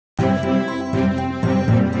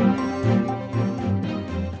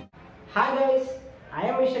Hi guys, I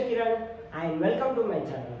am Mr. Kiran and welcome to my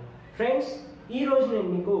channel. Friends, ఈ రోజు నేను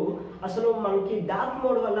మీకు అసలు మనకి డార్క్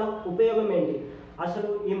మోడ్ వల్ల ఉపయోగం ఏంటి,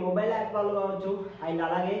 అసలు ఈ మొబైల్ యాప్ వాళ్ళు కావచ్చు అండ్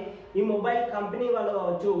అలాగే ఈ మొబైల్ కంపెనీ వాళ్ళు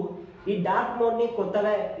కావచ్చు ఈ డార్క్ మోడ్ని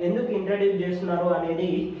కొత్తగా ఎందుకు ఇంట్రడ్యూస్ చేస్తున్నారు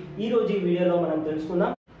అనేది ఈ రోజు ఈ వీడియోలో మనం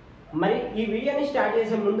తెలుసుకుందాం. మరి ఈ వీడియోని స్టార్ట్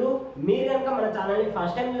చేసే ముందు మీరు కనుక మన ఛానల్ని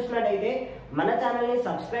ఫస్ట్ టైం చూసినట్టయితే మన ఛానల్ని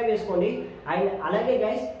సబ్స్క్రైబ్ చేసుకోండి అండ్ అలాగే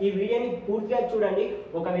గైస్ ఈ వీడియోని పూర్తిగా చూడండి.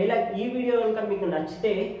 ఒకవేళ ఈ వీడియో కనుక మీకు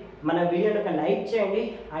నచ్చితే మన వీడియోని ఒక లైక్ చేయండి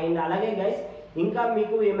అండ్ అలాగే గైస్ ఇంకా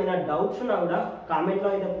మీకు ఏమైనా డౌట్స్ ఉన్నా కూడా కామెంట్లో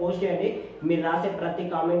అయితే పోస్ట్ చేయండి. మీరు రాసే ప్రతి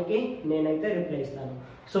కామెంట్కి నేనైతే రిప్లై ఇస్తాను.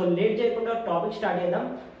 సో లేట్ చేయకుండా టాపిక్ స్టార్ట్ చేద్దాం.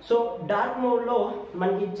 సో డార్క్ మోడ్లో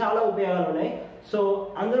మనకి చాలా ఉపయోగాలు ఉన్నాయి. సో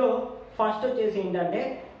అందులో ఫస్ట్ వచ్చేసి ఏంటంటే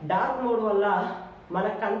డార్క్ మోడ్ వల్ల మన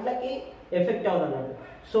కంట్లకి ఎఫెక్ట్ అవుతుంది అన్నట్టు.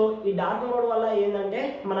 సో ఈ డార్క్ మోడ్ వల్ల ఏంటంటే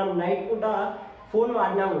మనం నైట్ పూట ఫోన్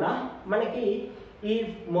వాడినా కూడా మనకి ఈ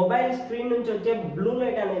మొబైల్ స్క్రీన్ నుంచి వచ్చే బ్లూ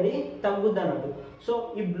లైట్ అనేది తగ్గుద్ది అన్నట్టు. సో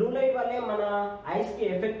ఈ బ్లూ లైట్ వల్లే మన ఐస్కి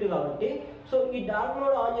ఎఫెక్ట్ కాబట్టి సో ఈ డార్క్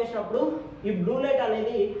మోడ్ ఆన్ చేసినప్పుడు ఈ బ్లూ లైట్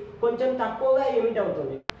అనేది కొంచెం తక్కువగా ఎమిట్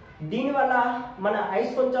అవుతుంది. దీనివల్ల మన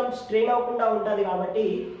ఐస్ కొంచెం స్ట్రెయిన్ అవ్వకుండా ఉంటుంది కాబట్టి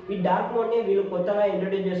ఈ డార్క్ మోడ్ని వీళ్ళు కొత్తగా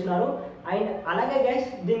ఇంట్రడ్యూస్ చేస్తున్నారు. అండ్ అలాగే గైస్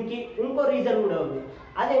దీనికి ఇంకో రీజన్ కూడా ఉంది,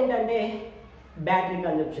 అదేంటంటే బ్యాటరీ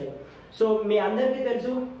కన్జంప్షన్. సో మీ అందరికీ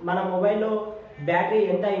తెలుసు మన మొబైల్లో బ్యాటరీ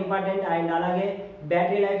ఎంత ఇంపార్టెంట్ అండ్ అలాగే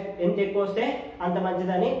బ్యాటరీ లైఫ్ ఎంత ఎక్కువ వస్తే అంత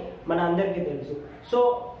మంచిదని మన అందరికీ తెలుసు. సో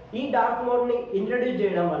ఈ డార్క్ మోడ్ని ఇంట్రడ్యూస్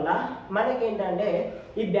చేయడం వల్ల మనకేంటంటే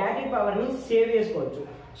ఈ బ్యాటరీ పవర్ని సేవ్ చేసుకోవచ్చు.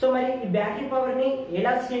 సో మరి ఈ బ్యాటరీ పవర్ని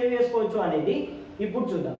ఎలా సేవ్ చేసుకోవచ్చు అనేది ఇప్పుడు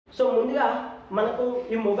చూద్దాం. సో ముందుగా మనకు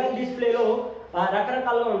ఈ మొబైల్ డిస్ప్లేలో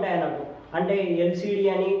రకరకాలుగా ఉంటాయి అన్నట్టు. అంటే ఎల్సిడి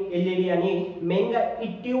అని ఎల్ఈడి అని మెయిన్గా ఈ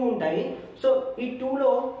ట్యూబ్ ఉంటాయి. సో ఈ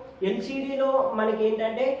ట్యూబ్లో ఎల్సిడిలో మనకి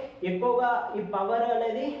ఏంటంటే ఎక్కువగా ఈ పవర్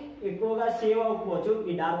అనేది ఎక్కువగా సేవ్ అవ్వకపోవచ్చు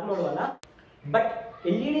ఈ డార్క్ మోడ్ వల్ల. బట్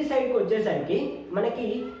ఎల్ఈడి సైడ్కి వచ్చేసరికి మనకి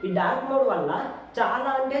ఈ డార్క్ మోడ్ వల్ల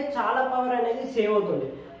చాలా అంటే చాలా పవర్ అనేది సేవ్ అవుతుంది.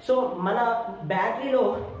 సో మన బ్యాటరీలో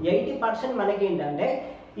 80% మనకి ఏంటంటే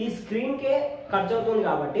ఈ స్క్రీన్కే ఖర్చు అవుతుంది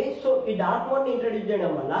కాబట్టి సో ఈ డార్క్ మోడ్ని ఇంట్రడ్యూస్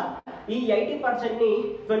చేయడం వల్ల ఈ 80%ని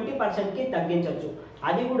 20%కి తగ్గించవచ్చు.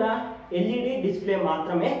 అది కూడా ఎల్ఈడి డిస్ప్లే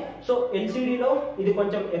మాత్రమే. సో ఎల్సిడిలో ఇది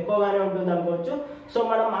కొంచెం ఎక్కువగానే ఉంటుంది అనుకోవచ్చు. సో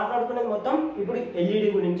మనం మాట్లాడుకునేది మొత్తం ఇప్పుడు ఎల్ఈడి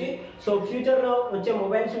గురించి. సో ఫ్యూచర్లో వచ్చే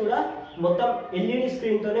మొబైల్స్ కూడా మొత్తం ఎల్ఈడి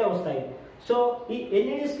స్క్రీన్తోనే వస్తాయి. సో ఈ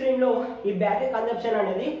ఎల్ఈడి స్క్రీన్లో ఈ బ్యాటరీ కన్జంప్షన్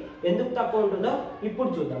అనేది ఎందుకు తక్కువ ఉంటుందో ఇప్పుడు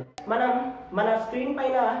చూద్దాం. మనం మన స్క్రీన్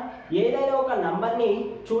పైన ఏదైనా ఒక నంబర్ని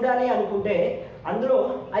చూడాలి అనుకుంటే అందులో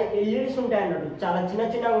ఆ ఎల్ఈడీస్ ఉంటాయి అన్నట్టు, చాలా చిన్న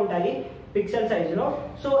చిన్నగా ఉంటాయి పిక్సెల్ సైజులో.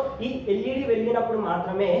 సో ఈ ఎల్ఈడి వెలిగినప్పుడు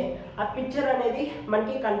మాత్రమే ఆ పిక్చర్ అనేది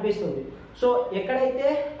మనకి కనిపిస్తుంది. సో ఎక్కడైతే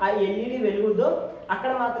ఆ ఎల్ఈడి వెలుగుద్దో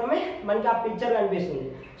అక్కడ మాత్రమే మనకి ఆ పిక్చర్ కనిపిస్తుంది.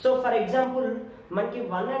 సో ఫర్ ఎగ్జాంపుల్ మనకి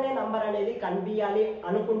 1 అనే నంబర్ అనేది కనిపించాలి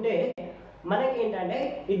అనుకుంటే మనకి ఏంటంటే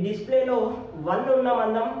ఈ డిస్ప్లేలో 1 ఉన్న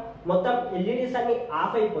మందం మొత్తం ఎల్ఈడీస్ అన్ని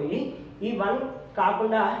ఆఫ్ అయిపోయి ఈ 1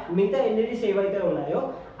 కాకుండా మిగతా ఎల్ఈడీస్ ఏవైతే ఉన్నాయో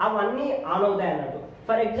అవన్నీ ఆన్ అవుతాయి అన్నట్టు.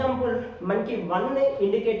 ఫర్ ఎగ్జాంపుల్ మనకి 1ని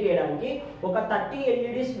ఇండికేట్ చేయడానికి ఒక 30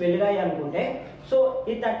 ఎల్ఈడీస్ వెలిగాయి అనుకుంటే సో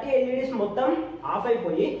ఈ 30 ఎల్ఈడీస్ మొత్తం ఆఫ్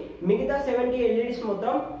అయిపోయి మిగతా 70 ఎల్ఈడీస్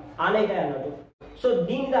మొత్తం ఆన్ అవుతాయి అన్నట్టు. సో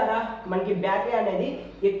దీని ద్వారా మనకి బ్యాటరీ అనేది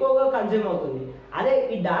ఎక్కువగా కన్జ్యూమ్ అవుతుంది. అదే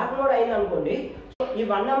ఈ డార్క్ మోడ్ అయింది అనుకోండి, ఈ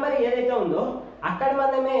 1 నెంబర్ ఏదైతే ఉందో అక్కడ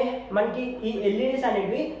మాత్రమే మనకి ఈ ఎల్ఈడీస్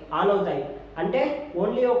అనేవి ఆన్ అవుతాయి. అంటే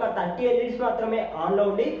ఓన్లీ ఒక 30 ఎల్ఈడీస్ మాత్రమే ఆన్లో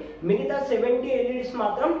ఉండి మిగతా 70 ఎల్ఈడీస్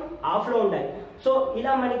మాత్రం ఆఫ్లో ఉంటాయి. సో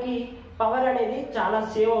ఇలా మనకి పవర్ అనేది చాలా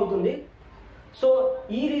సేవ్ అవుతుంది. సో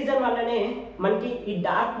ఈ రీజన్ వల్లనే మనకి ఈ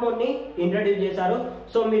డార్క్ మోడ్ని ఇంట్రడ్యూస్ చేశారు.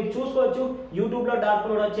 సో మీరు చూసుకోవచ్చు యూట్యూబ్లో డార్క్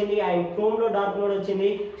మోడ్ వచ్చింది అండ్ క్రోమ్లో డార్క్ మోడ్ వచ్చింది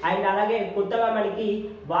అండ్ అలాగే కొత్తగా మనకి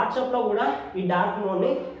వాట్సాప్లో కూడా ఈ డార్క్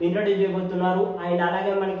మోడ్ని ఇంట్రడ్యూస్ చేయబోతున్నారు. అండ్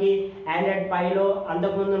అలాగే మనకి ఆండ్రాయిడ్ పైలో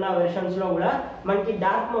అంతకుముందు ఉన్న వెర్షన్స్లో కూడా మనకి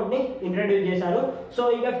డార్క్ మోడ్ని ఇంట్రడ్యూస్ చేశారు. సో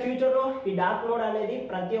ఇక ఫ్యూచర్లో ఈ డార్క్ మోడ్ అనేది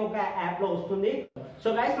ప్రతి ఒక్క యాప్లో వస్తుంది. సో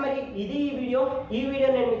గైస్ మరి ఇది ఈ వీడియో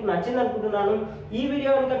నేను మీకు నచ్చింది అనుకుంటున్నాను. ఈ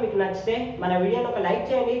వీడియో కనుక మీకు నచ్చితే మన వీడియోని ఒక లైక్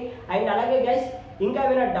చేయండి అండ్ అలాగే గైస్ ఇంకా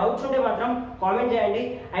ఏమైనా డౌట్స్ ఉంటే మాత్రం కామెంట్ చేయండి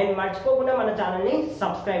అండ్ మర్చిపోకుండా మన ఛానల్ని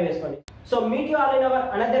సబ్స్క్రైబ్ చేసుకోండి. So meet you all in our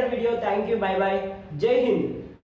another video. Thank you, by by, జై హింద్.